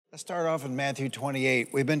Let's start off in Matthew 28.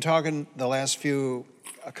 We've been talking the last a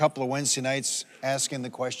couple of Wednesday nights, asking the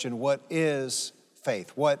question, what is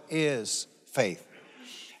faith? What is faith?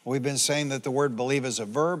 We've been saying that the word believe is a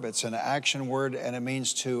verb, it's an action word, and it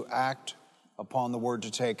means to act upon the word,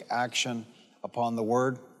 to take action upon the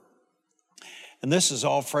word. And this is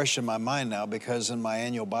all fresh in my mind now because in my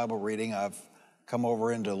annual Bible reading, I've come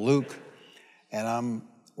over into Luke, and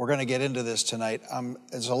we're going to get into this tonight.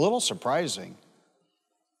 It's a little surprising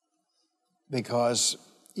because,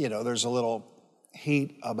 there's a little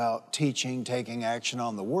heat about teaching, taking action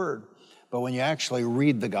on the word. But when you actually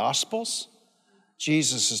read the Gospels,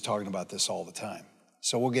 Jesus is talking about this all the time.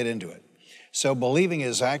 So we'll get into it. So believing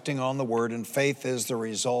is acting on the word, and faith is the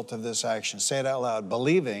result of this action. Say it out loud.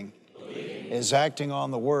 Believing is acting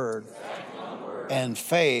on the word, and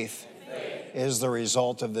faith is the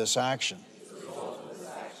result of this action.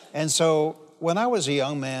 And so when I was a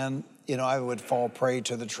young man, I would fall prey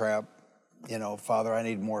to the trap. Father, I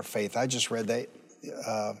need more faith. I just read that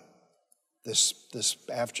this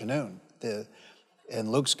afternoon. In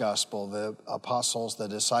Luke's gospel, the apostles, the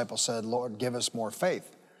disciples said, Lord, give us more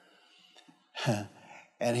faith.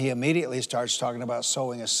 And he immediately starts talking about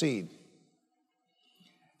sowing a seed.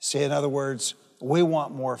 See, in other words, we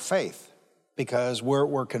want more faith because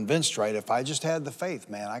we're convinced, right? If I just had the faith,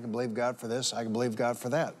 man, I can believe God for this, I can believe God for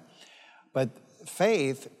that. But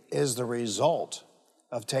faith is the result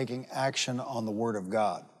of taking action on the Word of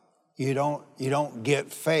God. You don't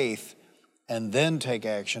get faith and then take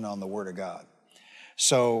action on the Word of God.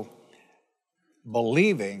 So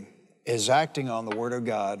believing is acting on the Word of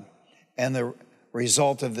God, and the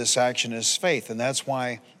result of this action is faith. And that's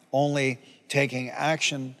why only taking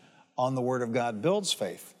action on the Word of God builds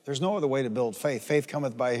faith. There's no other way to build faith. Faith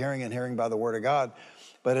cometh by hearing, and hearing by the Word of God.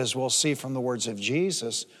 But as we'll see from the words of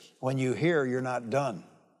Jesus, when you hear, you're not done.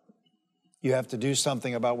 You have to do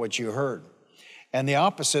something about what you heard. And the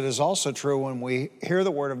opposite is also true. When we hear the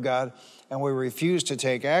Word of God and we refuse to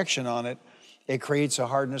take action on it, it creates a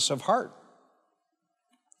hardness of heart.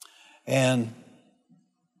 And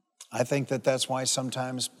I think that's why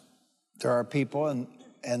sometimes there are people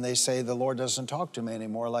and they say, the Lord doesn't talk to me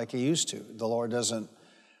anymore like he used to. The Lord doesn't,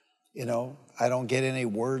 I don't get any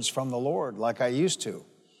words from the Lord like I used to.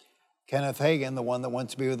 Kenneth Hagin, the one that went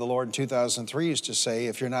to be with the Lord in 2003, used to say,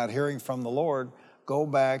 if you're not hearing from the Lord, go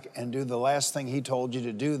back and do the last thing he told you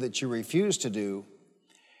to do that you refuse to do.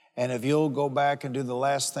 And if you'll go back and do the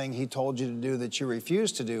last thing he told you to do that you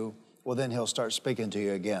refuse to do, well, then he'll start speaking to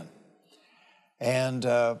you again. And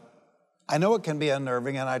I know it can be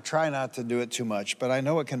unnerving, and I try not to do it too much, but I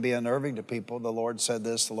know it can be unnerving to people. The Lord said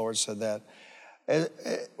this, the Lord said that.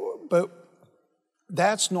 But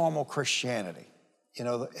that's normal Christianity.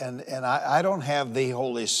 And I don't have the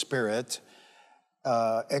Holy Spirit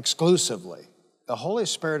exclusively. The Holy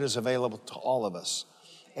Spirit is available to all of us.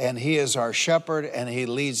 And he is our shepherd, and he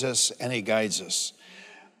leads us, and he guides us.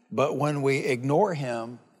 But when we ignore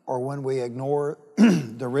him, or when we ignore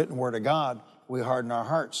the written word of God, we harden our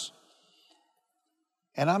hearts.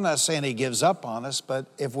 And I'm not saying he gives up on us, but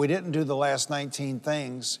if we didn't do the last 19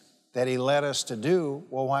 things that he led us to do,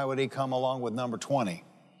 well, why would he come along with number 20?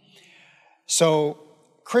 So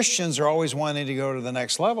Christians are always wanting to go to the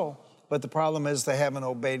next level, but the problem is they haven't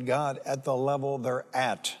obeyed God at the level they're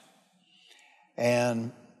at.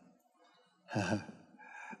 And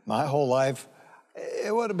my whole life,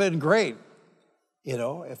 it would have been great,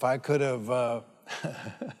 if I could have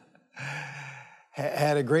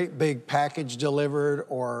had a great big package delivered,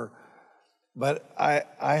 but I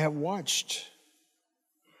have watched.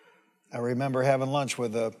 I remember having lunch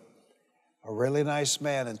with a really nice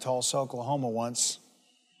man in Tulsa, Oklahoma once,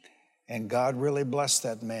 and God really blessed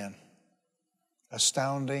that man.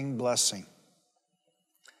 Astounding blessing.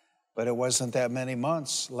 But it wasn't that many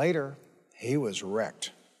months later, he was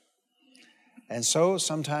wrecked. And so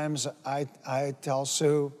sometimes I tell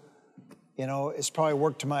Sue, it's probably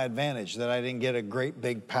worked to my advantage that I didn't get a great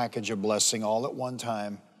big package of blessing all at one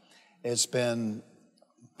time. It's been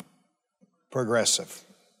progressive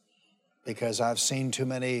because I've seen too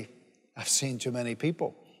many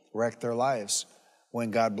people wreck their lives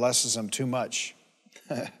when God blesses them too much.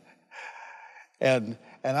 And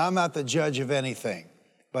I'm not the judge of anything,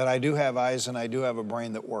 but I do have eyes and I do have a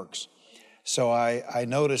brain that works. So I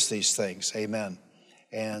notice these things, amen.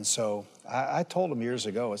 And so I told him years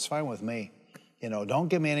ago, it's fine with me. Don't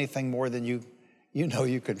give me anything more than you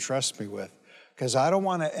can trust me with, because I don't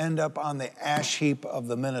want to end up on the ash heap of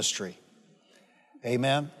the ministry.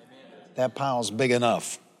 Amen? That pile's big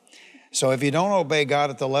enough. So if you don't obey God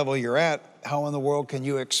at the level you're at, how in the world can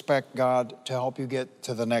you expect God to help you get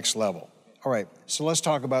to the next level? All right, so let's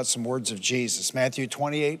talk about some words of Jesus. Matthew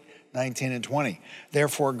 28, 19 and 20.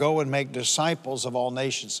 Therefore, go and make disciples of all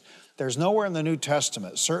nations. There's nowhere in the New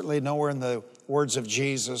Testament, certainly nowhere in the words of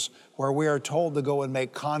Jesus, where we are told to go and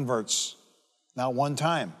make converts. Not one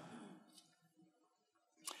time.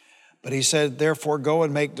 But he said, therefore, go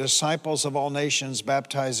and make disciples of all nations,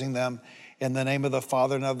 baptizing them in the name of the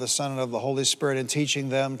Father and of the Son and of the Holy Spirit, and teaching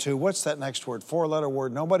them to, what's that next word? Four-letter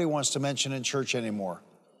word nobody wants to mention in church anymore.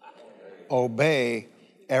 Obey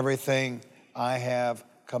everything I have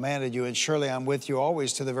commanded you, and surely I'm with you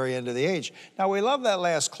always to the very end of the age. Now, we love that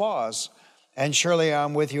last clause, and surely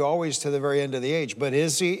I'm with you always to the very end of the age. But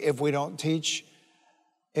is he if we don't teach?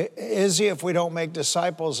 Is he if we don't make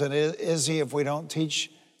disciples? And is he if we don't teach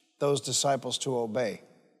those disciples to obey?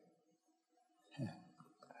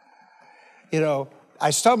 You know,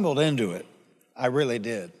 I stumbled into it. I really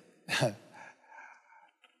did.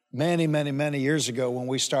 Many years ago when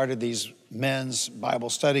we started these men's Bible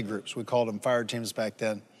study groups, we called them fire teams back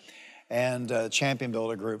then, and champion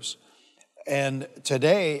builder groups. And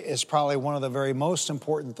today is probably one of the very most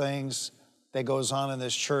important things that goes on in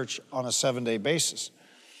this church on a 7-day basis.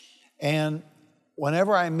 And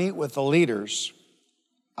whenever I meet with the leaders,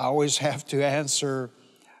 I always have to answer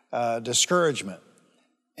discouragement.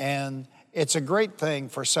 And it's a great thing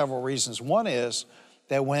for several reasons. One is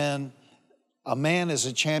that when a man is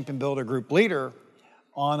a champion builder group leader,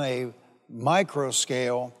 on a micro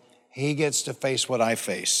scale, he gets to face what I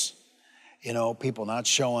face. You know, people not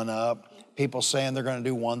showing up, people saying they're going to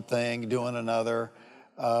do one thing, doing another,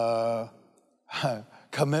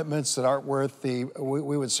 commitments that aren't worth we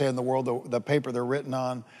would say in the world, the paper they're written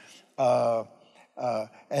on,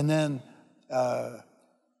 and then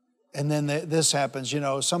this happens, you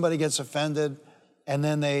know, somebody gets offended, and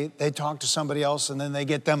then they talk to somebody else, and then they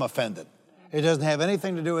get them offended. It doesn't have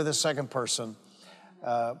anything to do with the second person,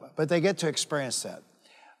 but they get to experience that.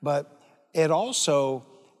 But it also,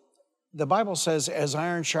 the Bible says, as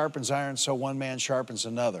iron sharpens iron, so one man sharpens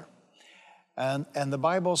another. And the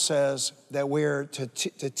Bible says that we're to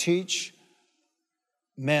teach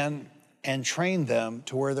men and train them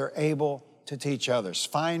to where they're able to teach others.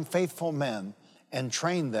 Find faithful men and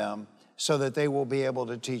train them so that they will be able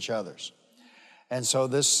to teach others. And so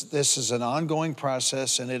this is an ongoing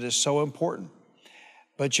process, and it is so important.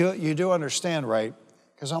 But you do understand, right,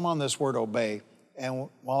 because I'm on this word obey, and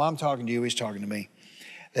while I'm talking to you, he's talking to me,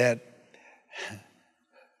 that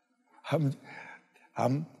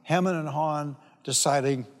I'm hemming and hawing,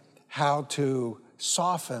 deciding how to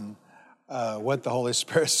soften what the Holy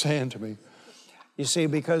Spirit's saying to me. You see,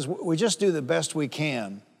 because we just do the best we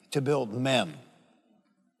can to build men.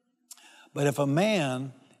 But if a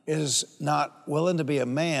man is not willing to be a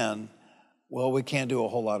man, well, we can't do a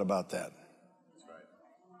whole lot about that. That's right.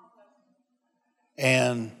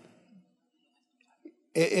 And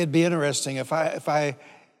it'd be interesting if I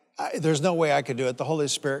there's no way I could do it. The Holy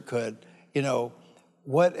Spirit could. You know,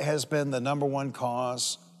 what has been the number one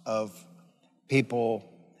cause of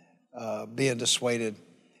people being dissuaded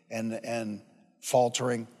and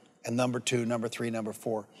faltering? And number 2, number 3, number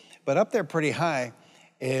 4. But up there pretty high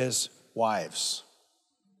is wives.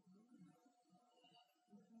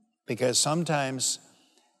 Because sometimes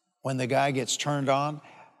when the guy gets turned on,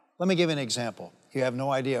 let me give you an example. You have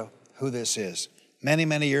no idea who this is.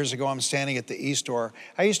 Many years ago, I'm standing at the East door.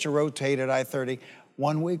 I used to rotate at I-30.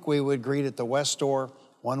 One week we would greet at the West door.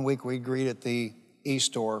 One week we'd greet at the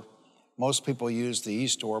East door. Most people use the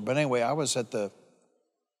East door. But anyway,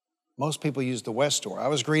 most people use the West door. I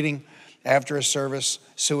was greeting after a service.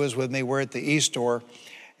 Sue was with me. We're at the East door.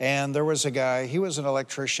 And there was a guy, he was an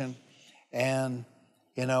electrician. And,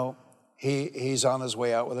 you know, he's on his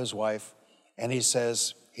way out with his wife. And he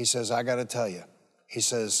says, I got to tell you. He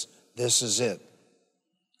says, this is it.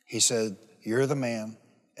 He said, you're the man,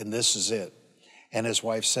 and this is it. And his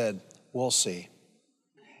wife said, we'll see.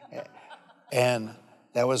 And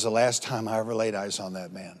that was the last time I ever laid eyes on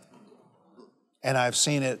that man. And I've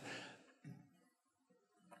seen it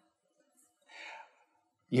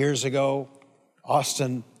years ago.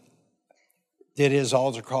 Austin did his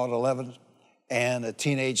altar call at 11, and a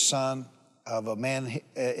teenage son of a man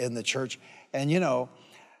in the church. And, you know,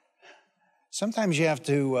 sometimes you have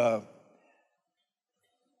to...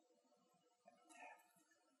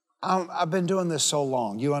 I've been doing this so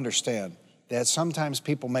long, you understand that sometimes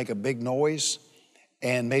people make a big noise,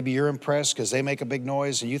 and maybe you're impressed because they make a big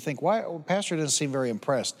noise, and you think, why? Well, Pastor doesn't seem very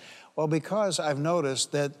impressed. Well, because I've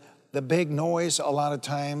noticed that the big noise a lot of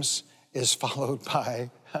times is followed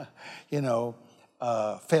by,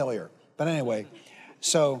 failure. But anyway,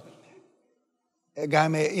 so a guy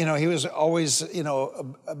he was always,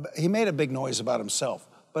 he made a big noise about himself.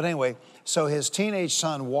 but anyway, so his teenage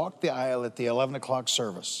son walked the aisle at the 11 o'clock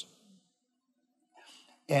service.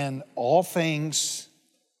 And all things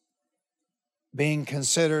being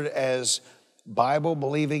considered as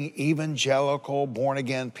Bible-believing, evangelical,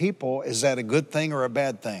 born-again people, is that a good thing or a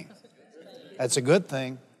bad thing? That's a good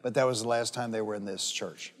thing, but that was the last time they were in this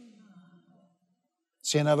church.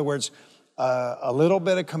 See, in other words, a little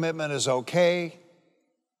bit of commitment is okay,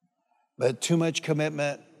 but too much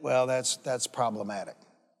commitment, well, that's problematic.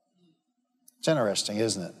 It's interesting,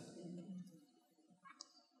 isn't it?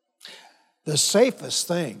 The safest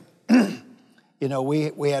thing, you know,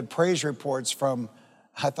 we had praise reports from,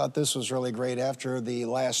 I thought this was really great, after the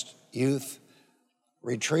last youth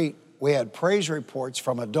retreat, we had praise reports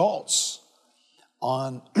from adults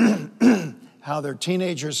on how their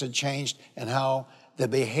teenagers had changed and how the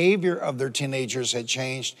behavior of their teenagers had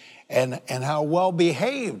changed and how well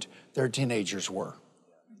behaved their teenagers were.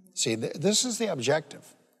 See, this is the objective.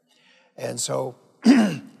 And so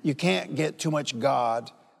you can't get too much God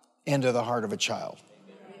into the heart of a child.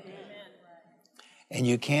 And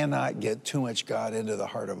you cannot get too much God into the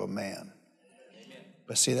heart of a man.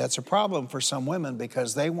 But see, that's a problem for some women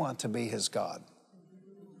because they want to be his God.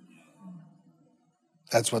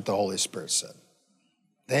 That's what the Holy Spirit said.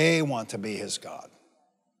 They want to be his God.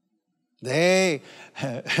 They,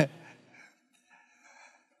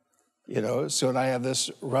 you know, so I have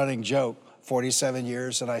this running joke, 47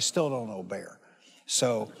 years, and I still don't obey her.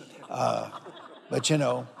 So, but you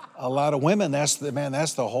know, a lot of women, that's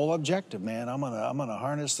the whole objective, man. I'm gonna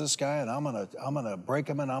harness this guy, and I'm gonna break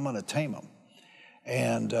him, and I'm gonna tame him.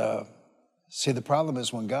 And see, the problem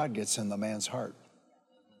is when God gets in the man's heart.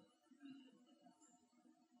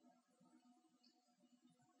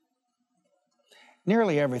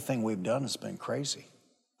 Nearly everything we've done has been crazy.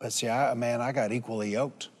 But see, I got equally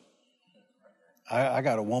yoked. I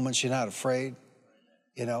got a woman, she's not afraid,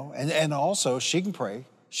 you know, and also she can pray.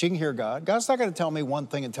 She can hear God. God's not going to tell me one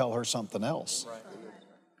thing and tell her something else. Right.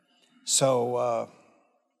 So,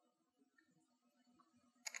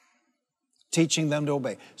 teaching them to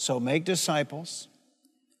obey. So make disciples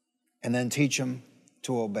and then teach them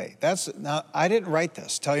to obey. Now, I didn't write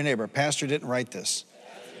this. Tell your neighbor, Pastor didn't write this.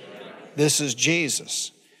 This is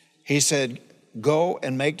Jesus. He said, go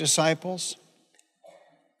and make disciples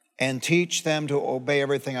and teach them to obey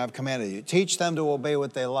everything I've commanded you. Teach them to obey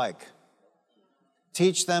what they like.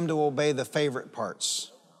 Teach them to obey the favorite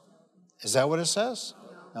parts. Is that what it says?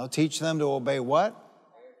 No, teach them to obey what?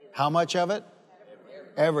 How much of it?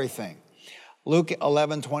 Everything. Luke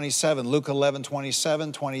 11:27, Luke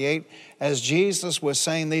 11:27, 28. As Jesus was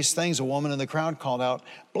saying these things, a woman in the crowd called out,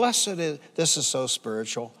 blessed is, this is so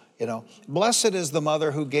spiritual, you know, blessed is the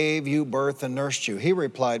mother who gave you birth and nursed you. He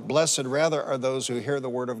replied, blessed rather are those who hear the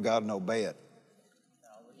word of God and obey it.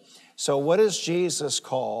 So what does Jesus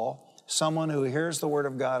call someone who hears the word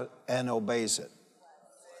of God and obeys it?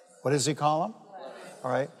 What does he call them?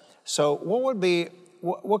 All right. So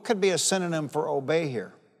what could be a synonym for obey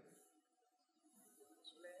here?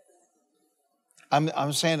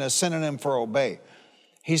 I'm saying a synonym for obey.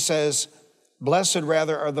 He says, blessed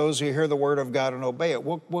rather are those who hear the word of God and obey it.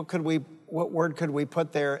 What word could we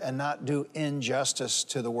put there and not do injustice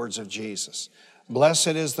to the words of Jesus? Blessed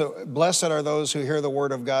are those who hear the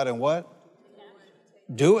word of God and what?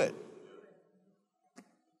 Do it.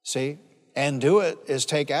 See? And do it is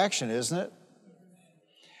take action, isn't it?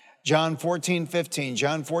 John 14:15.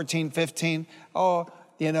 John 14:15. Oh,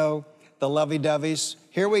 you know, the lovey-doveys.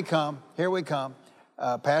 Here we come. Here we come.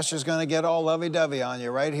 Pastor's going to get all lovey-dovey on you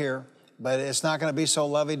right here, but it's not going to be so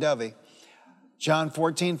lovey-dovey. John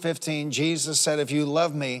 14:15. Jesus said, if you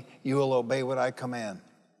love me, you will obey what I command.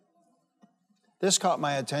 This caught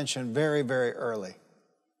my attention very, very early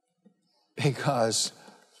because,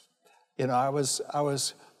 you know, I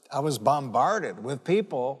was bombarded with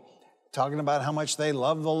people talking about how much they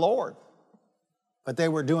love the Lord, but they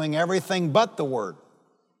were doing everything but the word.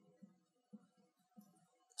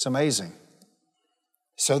 It's amazing.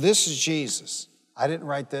 So this is Jesus. I didn't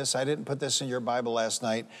write this. I didn't put this in your Bible last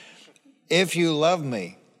night. If you love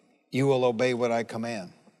me, you will obey what I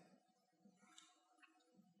command.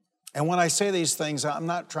 And when I say these things, I'm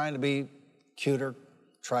not trying to be cute or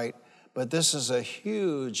trite, but this is a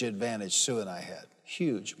huge advantage Sue and I had.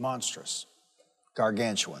 Huge, monstrous,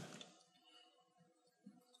 gargantuan.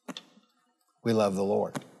 We love the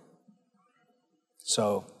Lord.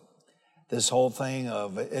 So this whole thing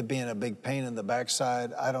of it being a big pain in the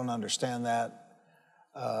backside, I don't understand that.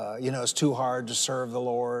 You know, it's too hard to serve the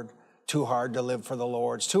Lord, too hard to live for the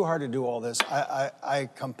Lord. It's too hard to do all this. I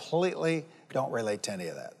completely don't relate to any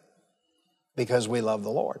of that because we love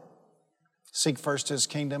the Lord. Seek first his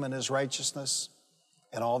kingdom and his righteousness,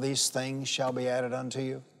 and all these things shall be added unto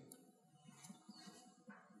you?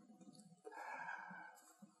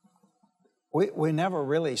 We never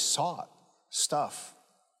really sought stuff.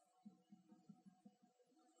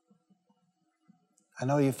 I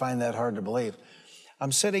know you find that hard to believe.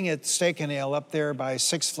 I'm sitting at Steak and Ale up there by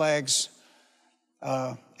Six Flags,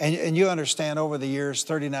 and you understand over the years,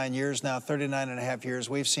 39 years now, 39 and a half years,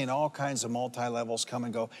 we've seen all kinds of multi-levels come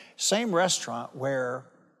and go. Same restaurant where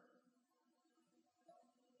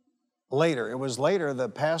it was later, the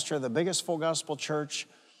pastor of the biggest full gospel church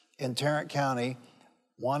in Tarrant County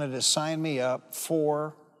wanted to sign me up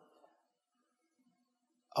for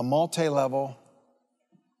a multi-level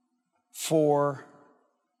for,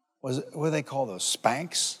 what do they call those,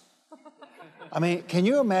 Spanx? I mean, can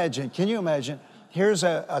you imagine, here's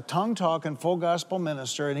a tongue-talking full gospel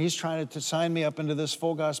minister, and he's trying to sign me up into this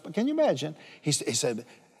full gospel. Can you imagine? He said,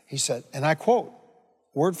 and I quote,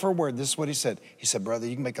 word for word, this is what he said. He said, brother,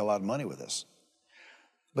 you can make a lot of money with this.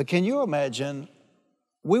 But can you imagine,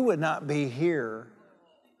 we would not be here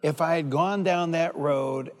if I had gone down that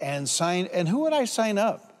road and signed, and who would I sign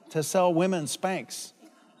up to sell women Spanx?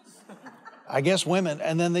 I guess women,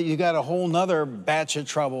 and then you got a whole nother batch of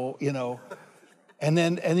trouble, you know. And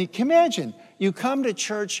you can imagine, you come to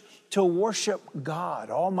church to worship God,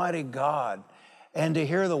 Almighty God, and to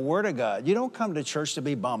hear the Word of God. You don't come to church to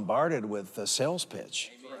be bombarded with the sales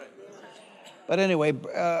pitch. But anyway,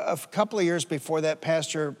 a couple of years before that,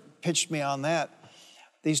 pastor pitched me on that.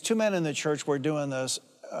 These two men in the church were doing this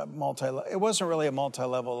it wasn't really a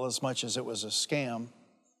multi-level as much as it was a scam.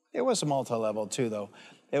 It was a multi-level too, though.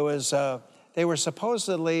 It was, they were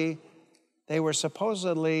supposedly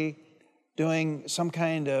doing some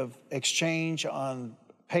kind of exchange on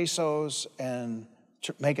pesos and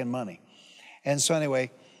making money. And so anyway,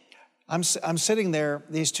 I'm sitting there,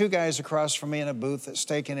 these two guys across from me in a booth at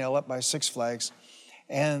Steak and Ale up by Six Flags,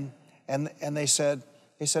 and they said,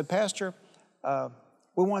 Pastor,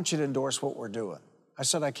 we want you to endorse what we're doing. I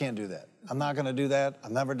said, I can't do that. I'm not going to do that.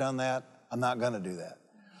 I've never done that. I'm not going to do that.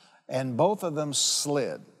 And both of them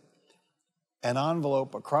slid an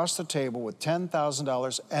envelope across the table with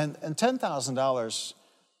 $10,000, and $10,000,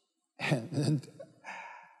 and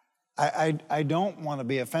I don't want to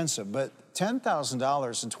be offensive, but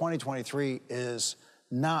 $10,000 in 2023 is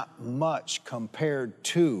not much compared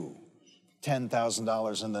to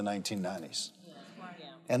 $10,000 in the 1990s.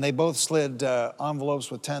 And they both slid envelopes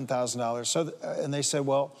with $10,000. So, and they said,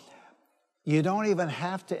 well, you don't even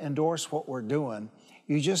have to endorse what we're doing.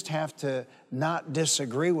 You just have to not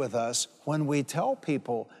disagree with us when we tell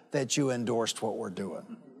people that you endorsed what we're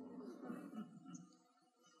doing.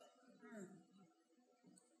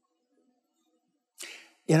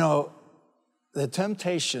 You know, the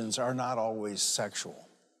temptations are not always sexual.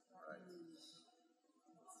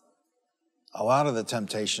 A lot of the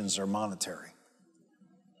temptations are monetary.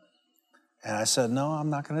 And I said, no, I'm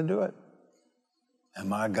not going to do it. And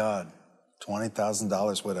my God,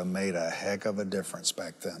 $20,000 would have made a heck of a difference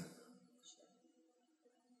back then.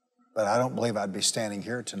 But I don't believe I'd be standing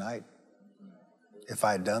here tonight if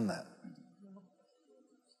I had done that.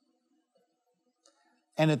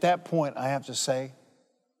 And at that point, I have to say,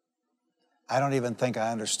 I don't even think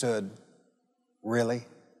I understood really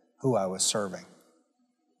who I was serving.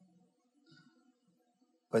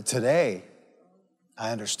 But today, I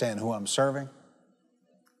understand who I'm serving,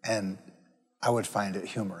 and I would find it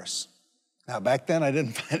humorous. Now, back then, I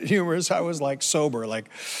didn't find it humorous. I was like sober, like,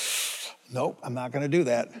 nope, I'm not going to do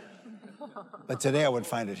that. But today, I would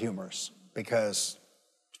find it humorous because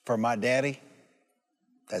for my daddy,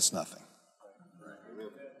 that's nothing.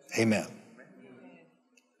 Amen.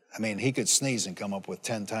 I mean, he could sneeze and come up with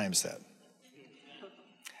 10 times that.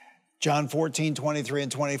 John 14, 23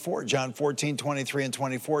 and 24. John 14, 23 and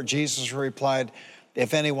 24. Jesus replied,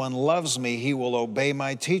 if anyone loves me, he will obey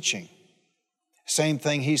my teaching. Same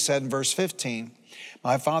thing he said in verse 15.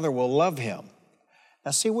 My Father will love him.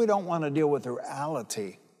 Now, see, we don't want to deal with the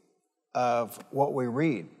reality of what we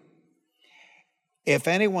read. If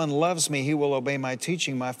anyone loves me, he will obey my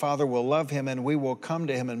teaching. My Father will love him, and we will come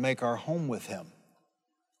to him and make our home with him.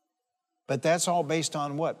 But that's all based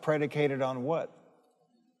on what? Predicated on what?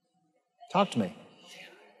 Talk to me.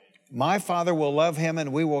 My Father will love him,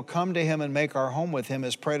 and we will come to him and make our home with him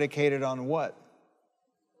is predicated on what?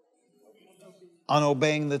 On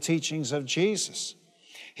obeying the teachings of Jesus.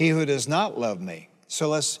 He who does not love me.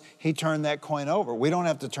 So he turned that coin over. We don't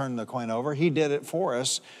have to turn the coin over. He did it for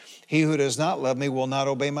us. He who does not love me will not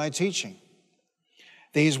obey my teaching.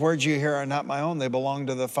 These words you hear are not my own. They belong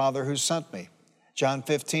to the Father who sent me. John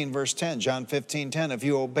 15, verse 10. John 15, 10. If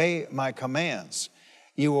you obey my commands,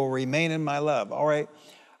 you will remain in my love. All right.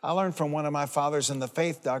 I learned from one of my fathers in the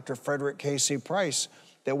faith, Dr. Frederick K.C. Price,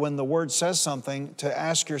 that when the Word says something, to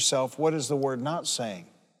ask yourself, what is the Word not saying?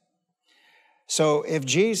 So if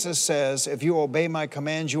Jesus says, if you obey my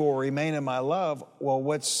commands, you will remain in my love, well,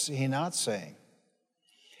 what's he not saying?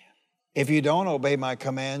 If you don't obey my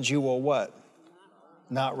commands, you will what?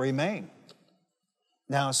 Not remain.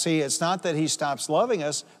 Now, see, it's not that he stops loving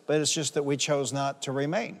us, but it's just that we chose not to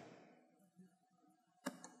remain.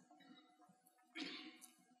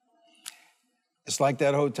 It's like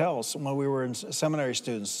that hotel when we were in seminary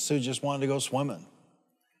students. Sue just wanted to go swimming.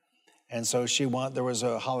 And so there was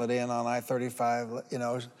a Holiday Inn on I-35, you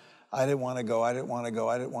know, I didn't want to go.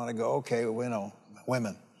 Okay, we know,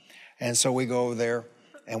 women. And so we go over there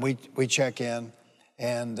and we check in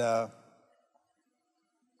and, I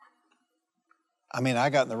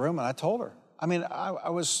got in the room and I told her. I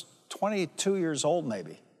was 22 years old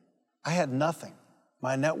maybe. I had nothing.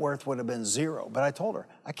 My net worth would have been zero. But I told her,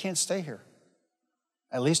 I can't stay here.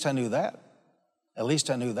 At least I knew that.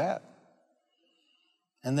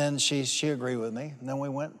 And then she agreed with me. And then we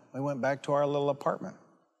went back to our little apartment.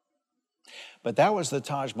 But that was the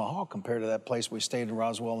Taj Mahal compared to that place we stayed in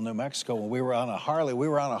Roswell, New Mexico. When we were on a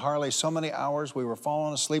Harley, so many hours, we were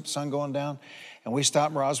falling asleep, sun going down, and we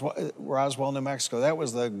stopped in Roswell, New Mexico. That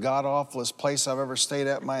was the god-awfulest place I've ever stayed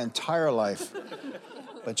at my entire life.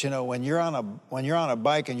 But you know, when you're on a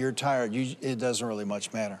bike and you're tired, it doesn't really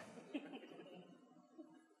much matter.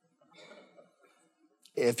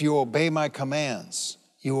 If you obey my commands,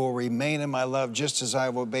 you will remain in my love just as I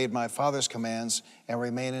have obeyed my Father's commands and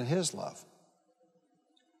remain in his love.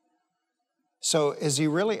 So is he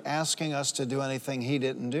really asking us to do anything he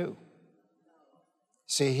didn't do?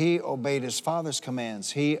 See, he obeyed his Father's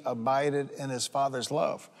commands. He abided in his Father's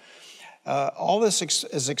love. All this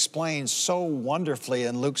is explained so wonderfully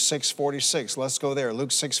in Luke 6:46. Let's go there,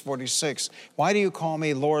 Luke 6:46. Why do you call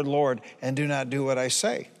me Lord, Lord, and do not do what I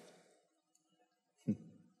say?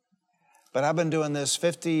 But I've been doing this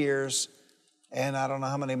 50 years, and I don't know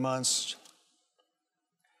how many months,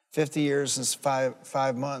 50 years and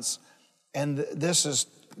five months, and this is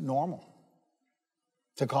normal,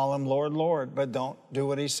 to call him Lord, Lord, but don't do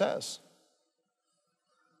what he says.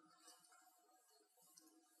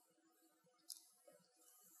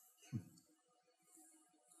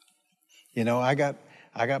 You know, I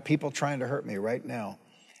got people trying to hurt me right now,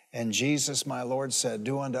 and Jesus, my Lord, said,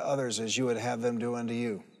 do unto others as you would have them do unto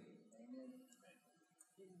you.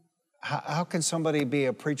 How can somebody be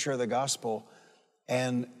a preacher of the gospel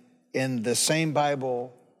and in the same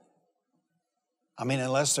Bible,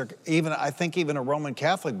 unless they're I think even a Roman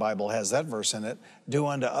Catholic Bible has that verse in it, do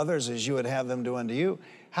unto others as you would have them do unto you.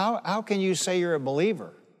 How can you say you're a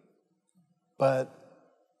believer, but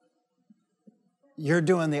you're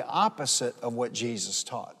doing the opposite of what Jesus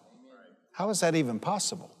taught? How is that even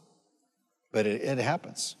possible? But it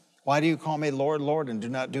happens. Why do you call me Lord, Lord, and do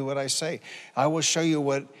not do what I say? I will show you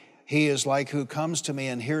what he is like who comes to me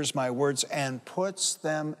and hears my words and puts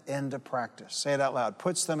them into practice. Say it out loud.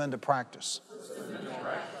 Puts them into practice.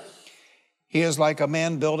 He is like a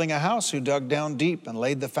man building a house who dug down deep and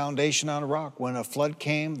laid the foundation on a rock. When a flood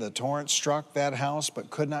came, the torrent struck that house, but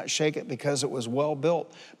could not shake it because it was well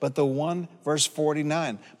built. Verse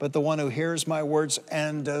 49, but the one who hears my words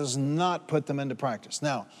and does not put them into practice.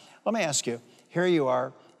 Now, let me ask you, here you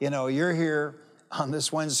are, you're here on this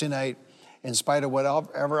Wednesday night, in spite of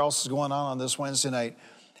whatever else is going on this Wednesday night.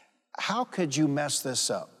 How could you mess this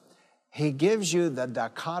up? He gives you the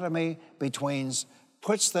dichotomy between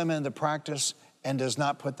puts them into practice and does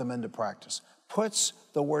not put them into practice. Puts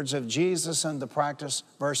the words of Jesus into practice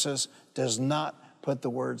versus does not put the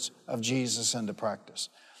words of Jesus into practice.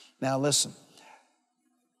 Now listen,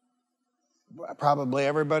 probably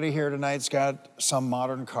everybody here tonight's got some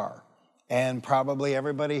modern car. And probably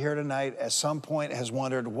everybody here tonight at some point has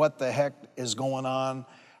wondered what the heck is going on?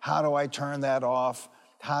 How do I turn that off?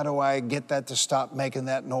 How do I get that to stop making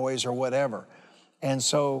that noise or whatever? And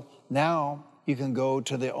so now you can go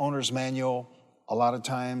to the owner's manual a lot of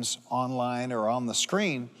times online or on the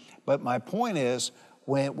screen. But my point is,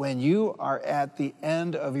 when you are at the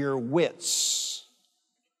end of your wits,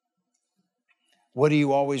 what do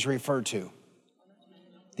you always refer to?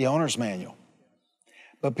 The owner's manual.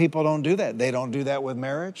 But people don't do that. They don't do that with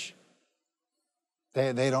marriage.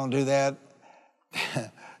 They don't do that.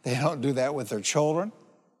 They don't do that with their children.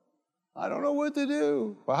 I don't know what to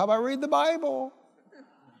do. Well, how about read the Bible?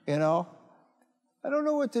 I don't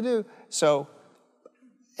know what to do. So,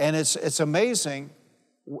 and it's amazing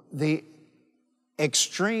the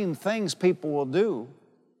extreme things people will do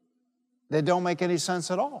that don't make any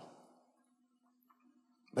sense at all.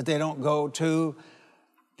 But they don't go to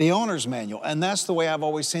The owner's manual. And that's the way I've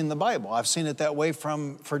always seen the Bible. I've seen it that way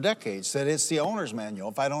for decades, that it's the owner's manual.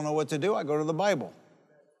 If I don't know what to do, I go to the Bible.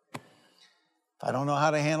 If I don't know how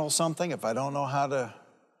to handle something, if I don't know how to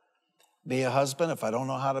be a husband, if I don't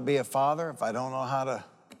know how to be a father, if I don't know how to...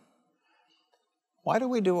 Why do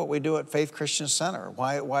we do what we do at Faith Christian Center?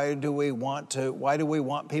 Why do we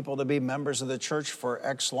want people to be members of the church for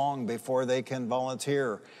X long before they can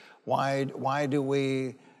volunteer? Why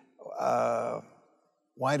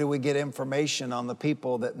do we get information on the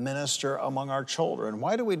people that minister among our children?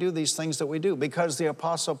 Why do we do these things that we do? Because the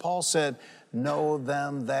Apostle Paul said, know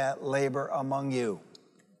them that labor among you.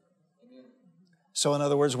 So in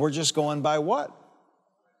other words, we're just going by what?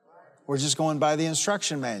 We're just going by the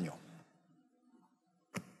instruction manual.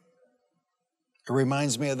 It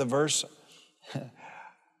reminds me of the verse,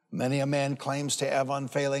 many a man claims to have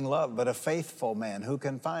unfailing love, but a faithful man who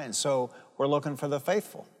can find? So we're looking for the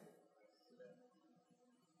faithful.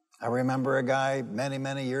 I remember a guy many,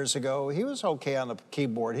 many years ago. He was okay on the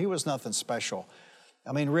keyboard. He was nothing special.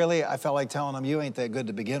 I mean, really, I felt like telling him, you ain't that good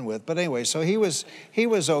to begin with. But anyway, so he was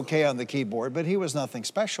okay on the keyboard, but he was nothing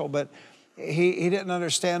special. But he didn't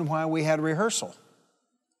understand why we had rehearsal.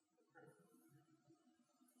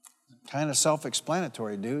 Kind of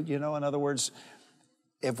self-explanatory, dude. You know, in other words,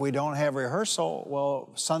 if we don't have rehearsal, well,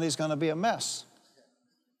 Sunday's going to be a mess.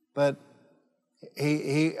 But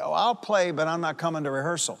I'll play, but I'm not coming to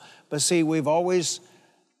rehearsal. But see, we've always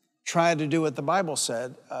tried to do what the Bible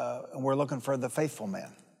said, and we're looking for the faithful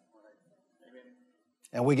man.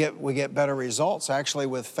 And we get better results actually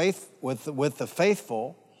with the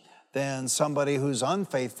faithful than somebody who's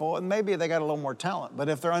unfaithful, and maybe they got a little more talent. But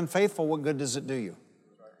if they're unfaithful, what good does it do you?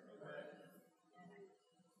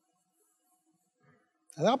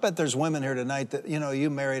 And I'll bet there's women here tonight that, you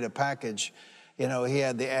married a package. He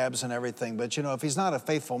had the abs and everything. But, if he's not a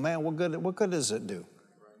faithful man, what good does it do?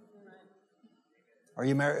 Are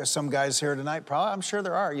you married? Some guys here tonight, probably, I'm sure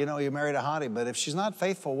there are. You married a hottie. But if she's not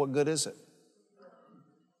faithful, what good is it?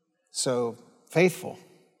 So, faithful.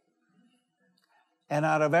 And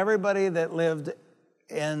out of everybody that lived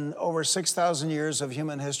in over 6,000 years of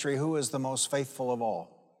human history, who is the most faithful of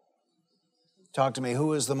all? Talk to me.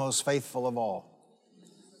 Who is the most faithful of all?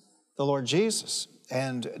 The Lord Jesus.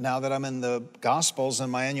 And now that I'm in the Gospels in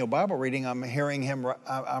my annual Bible reading,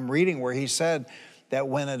 I'm reading where he said that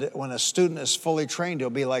when a student is fully trained, he'll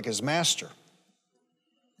be like his master.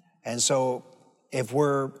 And so if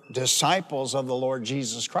we're disciples of the Lord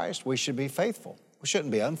Jesus Christ, we should be faithful. We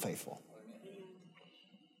shouldn't be unfaithful.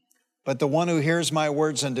 But the one who hears my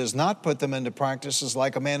words and does not put them into practice is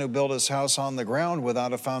like a man who built his house on the ground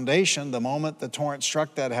without a foundation. The moment the torrent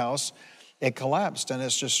struck that house, it collapsed and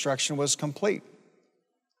its destruction was complete.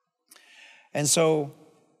 And so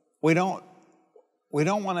we don't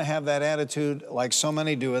want to have that attitude like so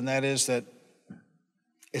many do, and that is that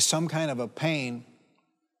it's some kind of a pain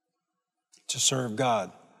to serve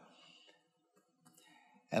God.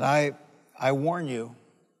 And I warn you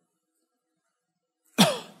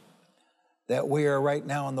that we are right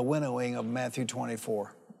now in the winnowing of Matthew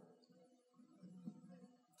 24.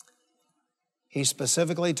 He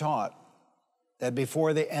specifically taught that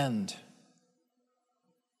before the end,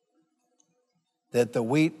 that the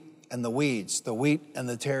wheat and the weeds, the wheat and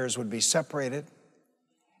the tares would be separated.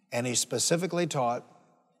 And he specifically taught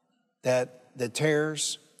that the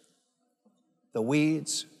tares, the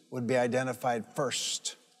weeds, would be identified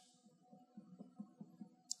first.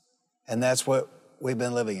 And that's what we've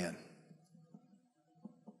been living in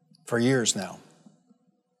for years now.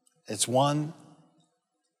 It's one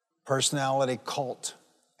personality cult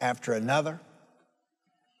after another.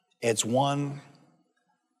 It's one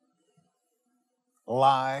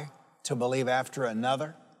lie to believe after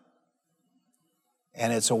another.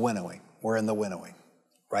 And it's a winnowing. We're in the winnowing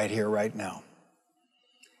right here, right now.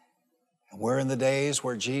 And we're in the days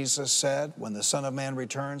where Jesus said, when the Son of Man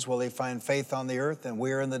returns, will he find faith on the earth? And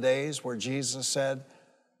we're in the days where Jesus said,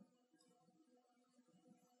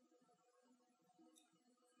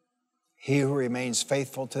 he who remains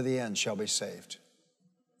faithful to the end shall be saved.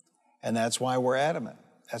 And that's why we're adamant.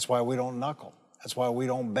 That's why we don't knuckle. That's why we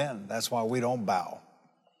don't bend. That's why we don't bow.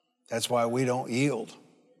 That's why we don't yield.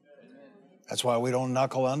 That's why we don't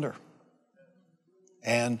knuckle under.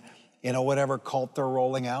 And, whatever cult they're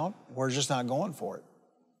rolling out, we're just not going for it.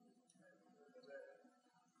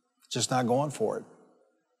 Just not going for it.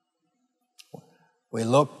 We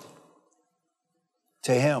look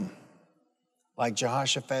to him. Like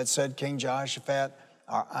Jehoshaphat said, King Jehoshaphat,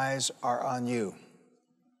 our eyes are on you.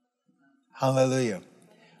 Hallelujah.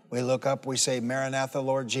 We look up, we say, Maranatha,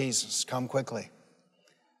 Lord Jesus, come quickly.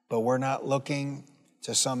 But we're not looking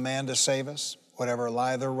to some man to save us. whatever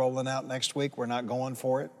lie they're rolling out next week, we're not going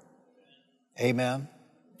for it. Amen.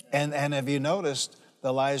 And have you noticed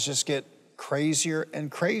the lies just get crazier and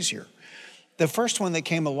crazier? The first one that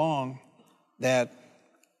came along that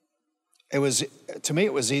it was, to me,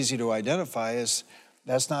 it was easy to identify is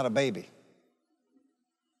that's not a baby.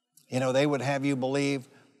 You know, they would have you believe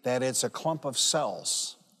that it's a clump of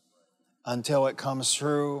cells until it comes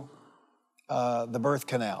through the birth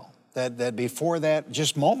canal. That before that,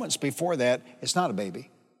 just moments before that, it's not a baby.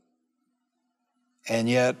 And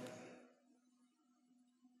yet,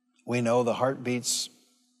 we know the heart beats,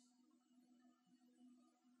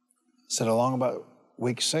 is it along about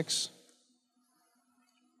week 6?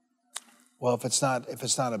 Well, if it's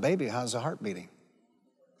not a baby, how's the heart beating?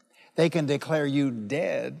 They can declare you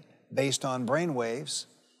dead based on brain waves,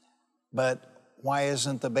 but why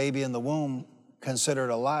isn't the baby in the womb considered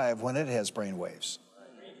alive when it has brain waves?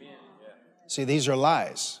 See, these are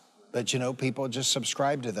lies, but you know, people just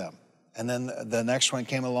subscribe to them. And then the next one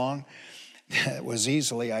came along that was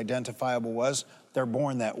easily identifiable was they're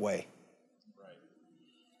born that way.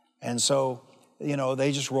 And so, you know,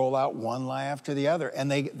 they just roll out one lie after the other,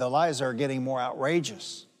 and the lies are getting more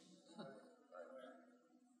outrageous.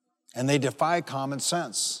 And they defy common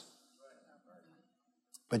sense.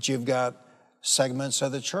 But you've got segments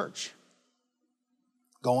of the church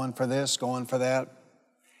going for this, going for that.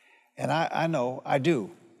 And I know, I do.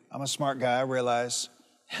 I'm a smart guy. I realize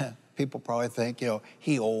people probably think, you know,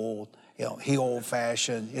 he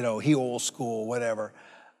old-fashioned, you know, he old school, whatever.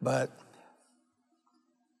 But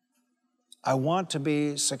I want to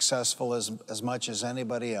be successful as much as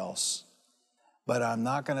anybody else, but I'm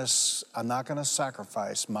not going to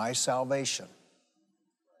sacrifice my salvation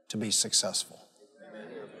to be successful.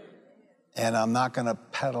 And I'm not going to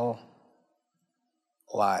peddle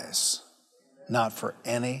lies, not for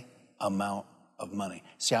any amount of money.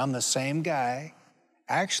 See, I'm the same guy.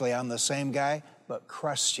 Actually, I'm the same guy, but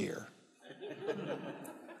crustier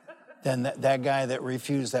than that guy that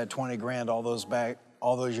refused that 20 grand all those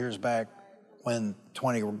years back when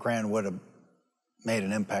 20 grand would have made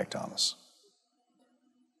an impact on us.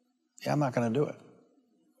 Yeah, I'm not going to do it.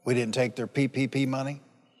 We didn't take their PPP money.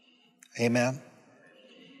 Amen.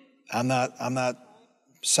 I'm not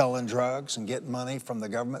selling drugs and getting money from the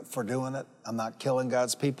government for doing it. I'm not killing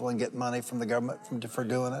God's people and getting money from the government for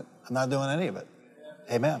doing it. I'm not doing any of it.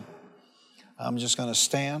 Amen. I'm just going to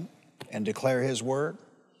stand and declare His word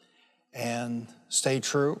and stay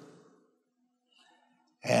true.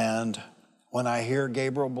 And when I hear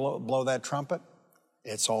Gabriel blow that trumpet,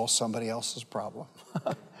 it's all somebody else's problem.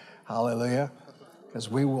 Hallelujah. Because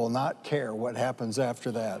we will not care what happens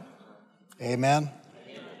after that. Amen.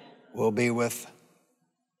 We'll be with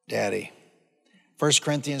Daddy. 1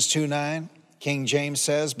 Corinthians 2:9, King James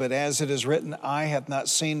says, but as it is written, eye hath not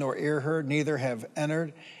seen nor ear heard, neither have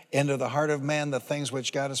entered into the heart of man the things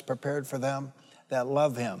which God has prepared for them that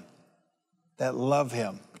love Him, that love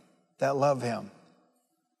Him, that love Him.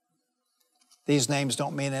 These names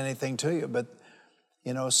don't mean anything to you, but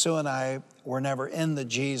you know, Sue and I were never in the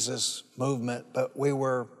Jesus movement, but we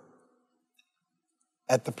were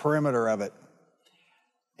at the perimeter of it.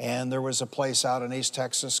 And there was a place out in East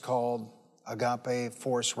Texas called Agape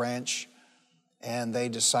Force Ranch, and they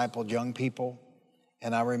discipled young people.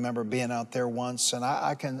 And I remember being out there once, and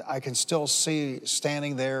I can still see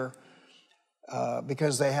standing there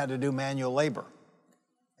because they had to do manual labor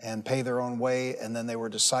and pay their own way, and then they were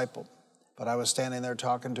discipled. But I was standing there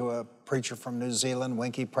talking to a preacher from New Zealand,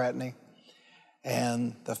 Winky Pratney,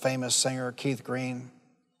 and the famous singer Keith Green,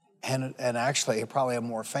 and actually probably a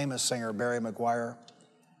more famous singer, Barry McGuire.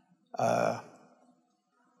 And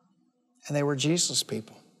they were Jesus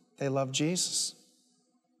people. They loved Jesus.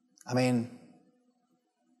 I mean,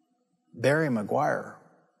 Barry McGuire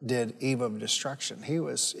did Eve of Destruction. He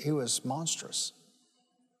was monstrous.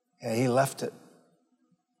 And he left it.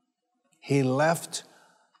 He left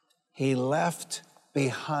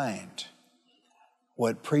behind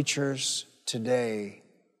what preachers today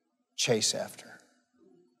chase after.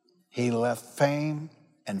 He left fame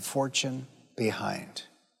and fortune behind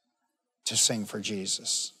to sing for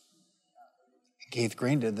Jesus. Keith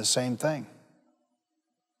Green did the same thing.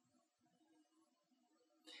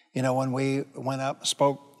 You know, when we went up,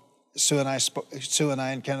 spoke, Sue and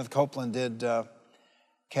I and Kenneth Copeland did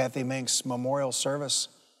Kathy Mink's memorial service.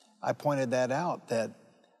 I pointed that out, that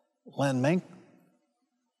Len Mink,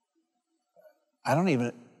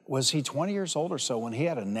 was he 20 years old or so when he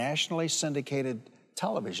had a nationally syndicated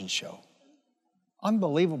television show?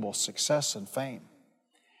 Unbelievable success and fame.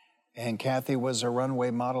 And Kathy was a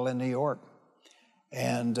runway model in New York.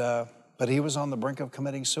 But he was on the brink of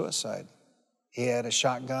committing suicide. He had a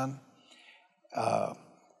shotgun.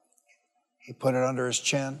 He put it under his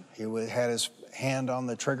chin. He had his hand on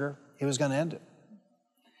the trigger. He was going to end it.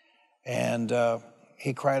 And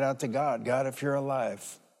he cried out to God, God, if you're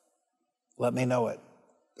alive, let me know it.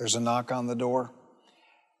 There's a knock on the door.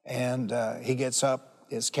 And he gets up.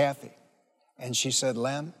 It's Kathy. And she said,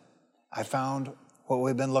 Len, I found what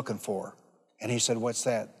we've been looking for. And he said, what's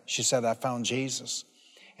that? She said, I found Jesus.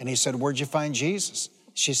 And he said, where'd you find Jesus?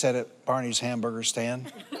 She said, at Barney's hamburger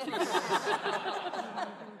stand.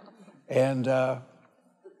 And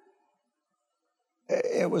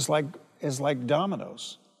it's like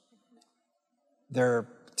dominoes. Their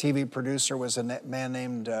TV producer was a man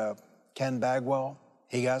named Ken Bagwell.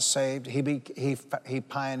 He got saved. He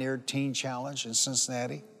pioneered Teen Challenge in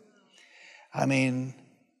Cincinnati. I mean,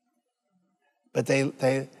 but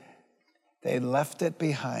they left it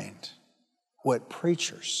behind. What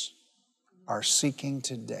preachers are seeking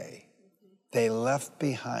today, they left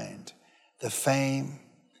behind the fame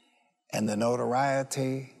and the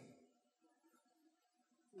notoriety,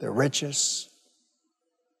 the riches.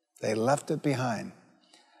 They left it behind.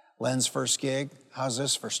 Len's first gig, how's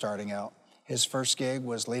this for starting out? His first gig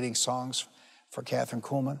was leading songs for Catherine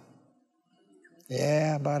Kuhlman.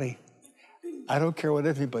 Yeah, buddy. I don't care what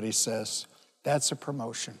anybody says. That's a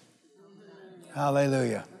promotion.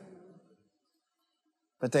 Hallelujah.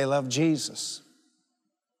 But they love Jesus.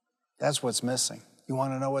 That's what's missing. You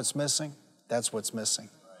want to know what's missing? That's what's missing.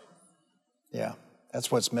 Yeah,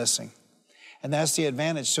 that's what's missing. And that's the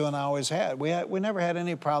advantage Sue and I always had. We never had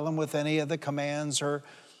any problem with any of the commands or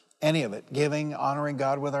any of it, giving, honoring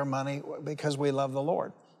God with our money, because we love the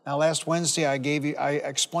Lord. Now, last Wednesday, I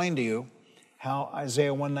explained to you how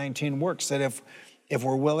Isaiah 119 works, that if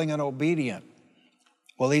we're willing and obedient,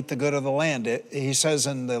 we'll eat the good of the land. He says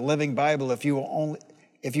in the Living Bible, if you will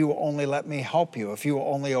only let me help you, if you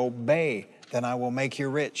will only obey, then I will make you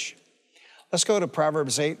rich. Let's go to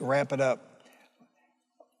Proverbs 8 and wrap it up.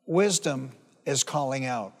 Wisdom is calling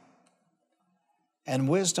out. And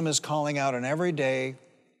wisdom is calling out in every day,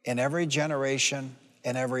 in every generation,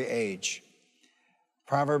 in every age.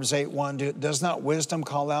 Proverbs 8:1, does not wisdom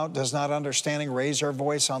call out? Does not understanding raise her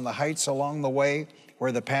voice on the heights along the way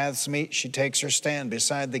where the paths meet? She takes her stand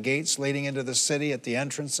beside the gates leading into the city at the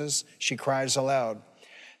entrances. She cries aloud.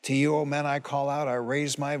 To you, O men, I call out. I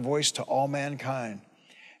raise my voice to all mankind.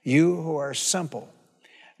 You who are simple,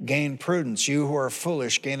 gain prudence. You who are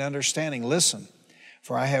foolish, gain understanding. Listen,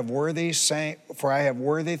 for I have worthy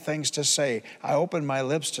things to say. I open my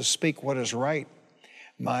lips to speak what is right.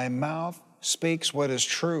 My mouth speaks what is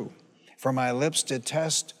true, for my lips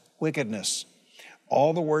detest wickedness.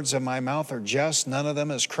 All the words of my mouth are just, none of them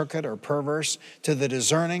is crooked or perverse. To the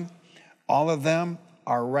discerning, all of them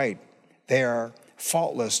are right. They are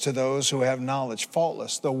faultless to those who have knowledge.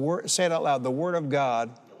 Faultless. The word, say it out loud, the Word of God,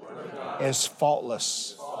 is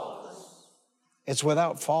faultless. It's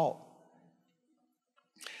without fault.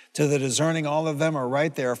 To the discerning, all of them are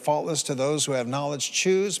right. They are faultless to those who have knowledge.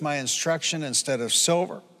 Choose my instruction instead of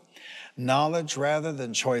silver, knowledge rather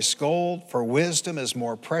than choice gold, for wisdom is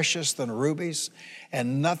more precious than rubies,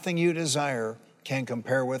 and nothing you desire can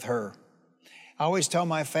compare with her. I always tell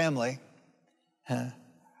my family, I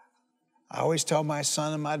always tell my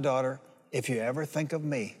son and my daughter, if you ever think of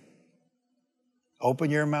me,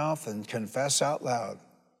 open your mouth and confess out loud.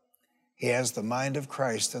 He has the mind of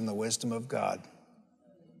Christ and the wisdom of God.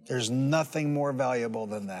 There's nothing more valuable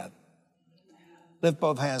than that. Lift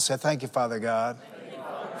both hands, say, thank you, Father God,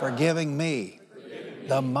 for giving me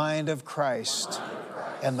the mind of Christ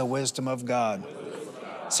and the wisdom of God.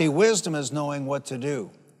 See, wisdom is knowing what to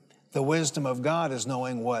do. The wisdom of God is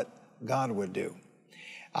knowing what God would do.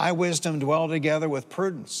 I, wisdom, dwell together with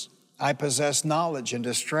prudence. I possess knowledge and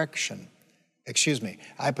discretion.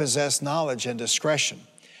 I possess knowledge and discretion.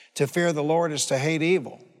 To fear the Lord is to hate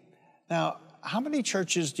evil. Now, how many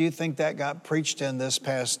churches do you think that got preached in this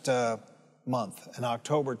past month, in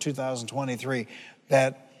October 2023,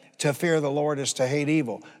 that to fear the Lord is to hate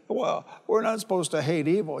evil? Well, we're not supposed to hate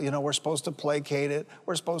evil. You know, we're supposed to placate it.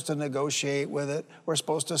 We're supposed to negotiate with it. We're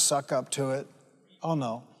supposed to suck up to it. Oh,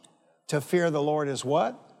 no. To fear the Lord is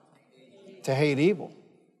what? To hate evil.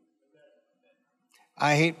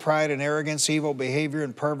 I hate pride and arrogance, evil behavior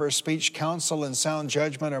and perverse speech. Counsel and sound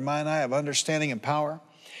judgment are mine. I have understanding and power.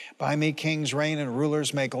 By me kings reign and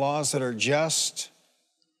rulers make laws that are just.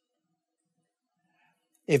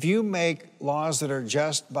 If you make laws that are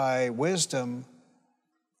just by wisdom,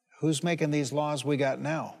 who's making these laws we got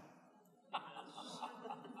now?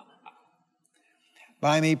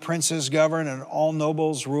 By me princes govern and all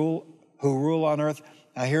nobles who rule on earth.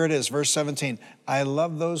 Now here it is, verse 17. I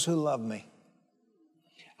love those who love me.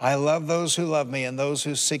 I love those who love me, and those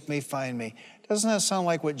who seek me find me. Doesn't that sound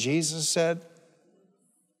like what Jesus said?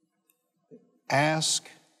 Ask,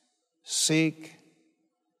 seek,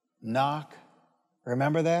 knock.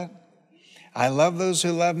 Remember that? I love those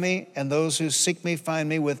who love me, and those who seek me find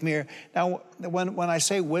me with me. Now, when I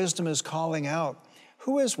say wisdom is calling out,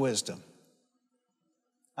 who is wisdom?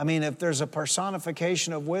 I mean, if there's a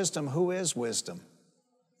personification of wisdom, who is wisdom?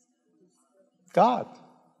 God.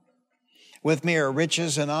 With me are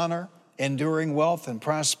riches and honor, enduring wealth and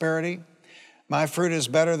prosperity. My fruit is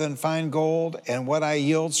better than fine gold, and what I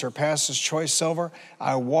yield surpasses choice silver.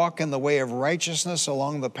 I walk in the way of righteousness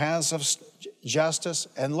along the paths of justice.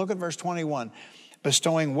 And look at verse 21,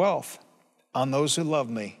 bestowing wealth on those who love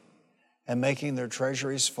me and making their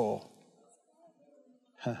treasuries full.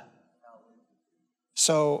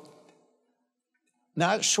 So,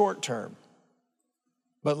 not short term,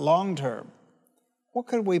 but long term. What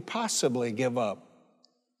could we possibly give up?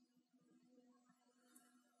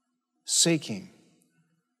 Seeking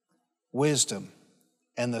wisdom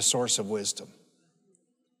and the source of wisdom.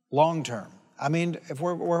 Long term. I mean, if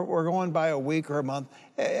we're going by a week or a month,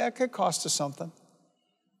 it could cost us something.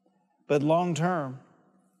 But long term,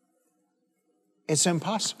 it's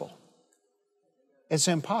impossible. It's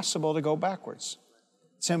impossible to go backwards.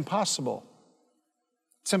 It's impossible.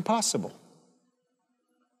 It's impossible.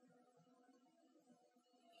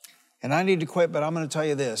 And I need to quit, but I'm going to tell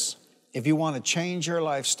you this. If you want to change your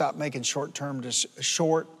life, stop making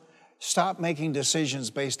stop making decisions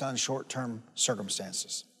based on short-term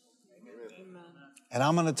circumstances. Amen. And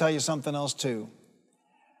I'm going to tell you something else too.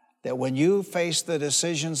 That when you face the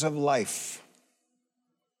decisions of life,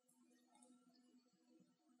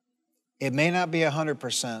 it may not be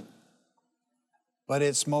 100%, but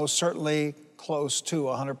it's most certainly close to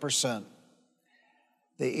 100%.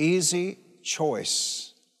 The easy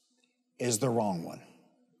choice is the wrong one.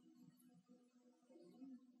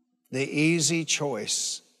 The easy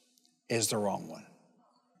choice is the wrong one.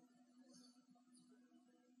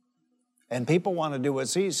 And people want to do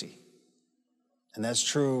what's easy. And that's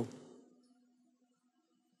true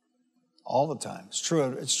all the time. It's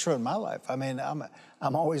true in my life. I mean,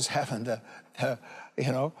 I'm always having to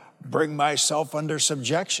bring myself under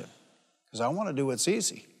subjection because I want to do what's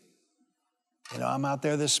easy. I'm out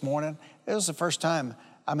there this morning. It was the first time.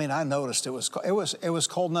 I mean, I noticed it was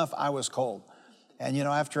cold enough. I was cold. And,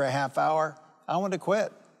 after a half hour, I wanted to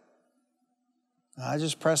quit. I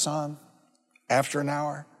just press on. After an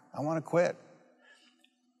hour, I want to quit.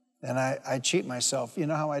 And I cheat myself. You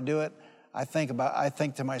know how I do it? I think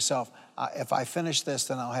to myself, if I finish this,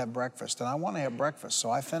 then I'll have breakfast. And I want to have breakfast,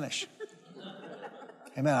 so I finish.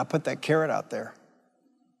 Amen. I put that carrot out there.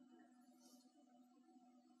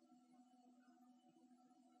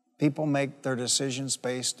 People make their decisions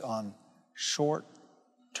based on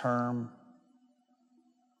short-term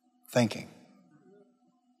thinking.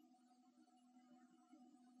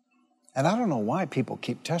 And I don't know why people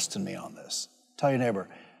keep testing me on this. Tell your neighbor,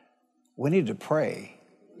 we need to pray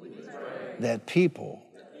that people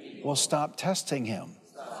will stop testing him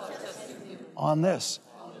on this.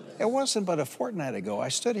 It wasn't but a fortnight ago. I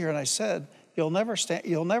stood here and I said, you'll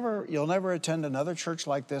never attend another church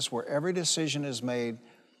like this where every decision is made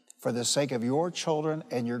for the sake of your children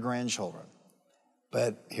and your grandchildren.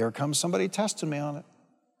 But here comes somebody testing me on it.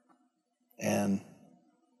 And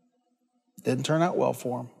it didn't turn out well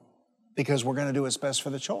for them because we're going to do what's best for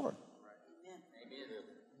the children.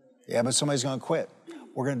 Yeah, but somebody's going to quit.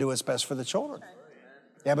 We're going to do what's best for the children.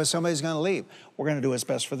 Yeah, but somebody's going to leave. We're going to do what's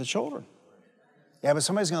best for the children. Yeah, but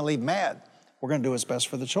somebody's going to leave mad. We're going to do what's best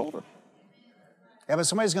for the children. Yeah, but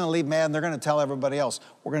somebody's going to leave mad and they're going to tell everybody else.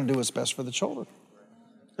 We're going to do what's best for the children.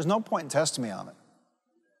 There's no point in testing me on it.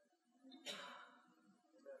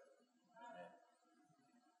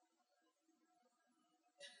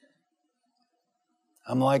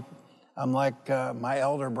 I'm like my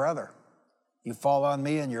elder brother. You fall on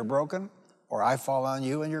me and you're broken, or I fall on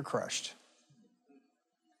you and you're crushed.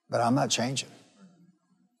 But I'm not changing.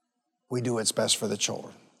 We do what's best for the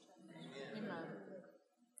children.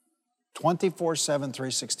 24/7,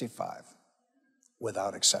 365,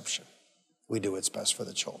 without exception. We do what's best for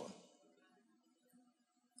the children.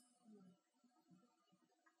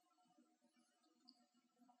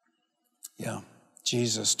 Yeah,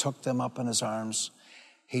 Jesus took them up in his arms.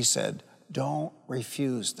 He said, don't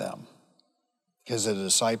refuse them. Because the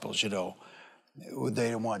disciples, they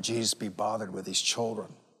didn't want Jesus to be bothered with these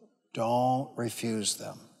children. Don't refuse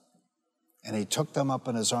them. And he took them up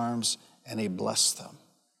in his arms and he blessed them.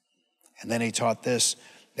 And then he taught this,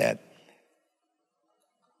 that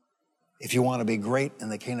if you want to be great in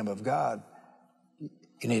the kingdom of God,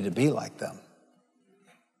 you need to be like them.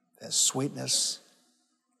 That sweetness,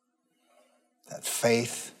 that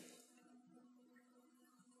faith,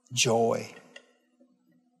 joy,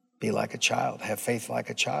 be like a child, have faith like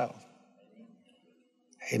a child.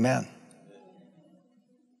 Amen.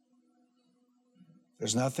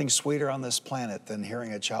 There's nothing sweeter on this planet than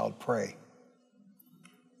hearing a child pray.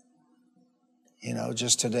 You know,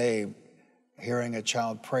 just today, hearing a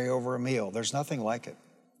child pray over a meal, there's nothing like it.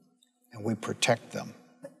 And we protect them.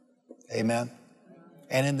 Amen.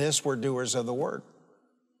 And in this, we're doers of the word.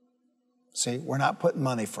 See, we're not putting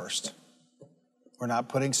money first. We're not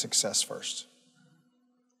putting success first.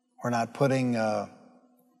 We're not putting our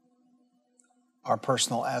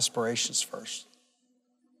personal aspirations first.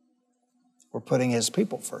 We're putting his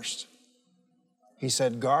people first. He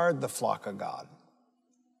said, guard the flock of God,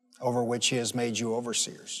 over which he has made you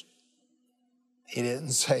overseers. He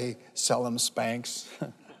didn't say sell them Spanx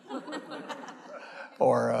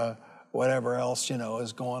or whatever else, you know,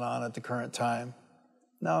 is going on at the current time.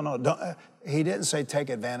 No, don't, he didn't say take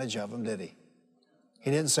advantage of them, did he?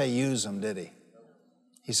 He didn't say use them, did he?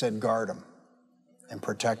 He said guard them and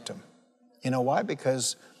protect them. You know why?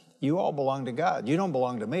 Because you all belong to God. You don't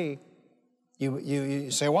belong to me.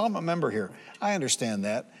 You say, well, I'm a member here. I understand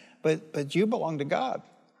that, but you belong to God.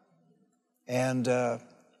 And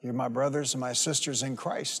you're my brothers and my sisters in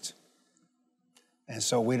Christ. And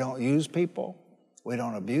so we don't use people. We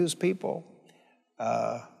don't abuse people.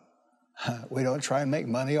 We don't try and make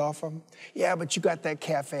money off them. Yeah, but you got that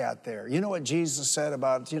cafe out there. You know what Jesus said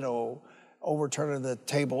about, you know, overturning the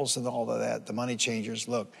tables and all of that, the money changers?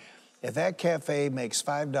 Look, if that cafe makes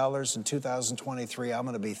 $5 in 2023, I'm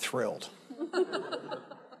going to be thrilled.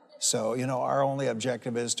 So, you know, our only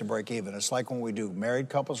objective is to break even. It's like when we do married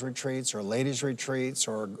couples retreats or ladies retreats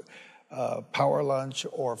or power lunch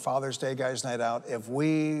or Father's Day guys night out. If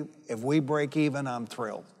we break even, I'm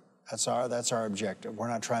thrilled. That's our objective. We're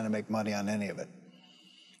not trying to make money on any of it.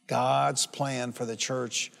 God's plan for the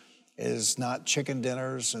church is not chicken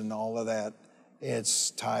dinners and all of that.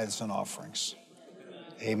 It's tithes and offerings.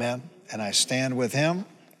 Amen. And I stand with him,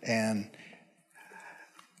 and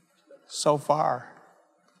so far,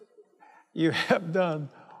 you have done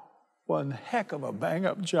one heck of a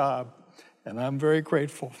bang-up job, and I'm very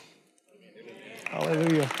grateful.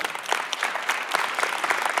 Hallelujah.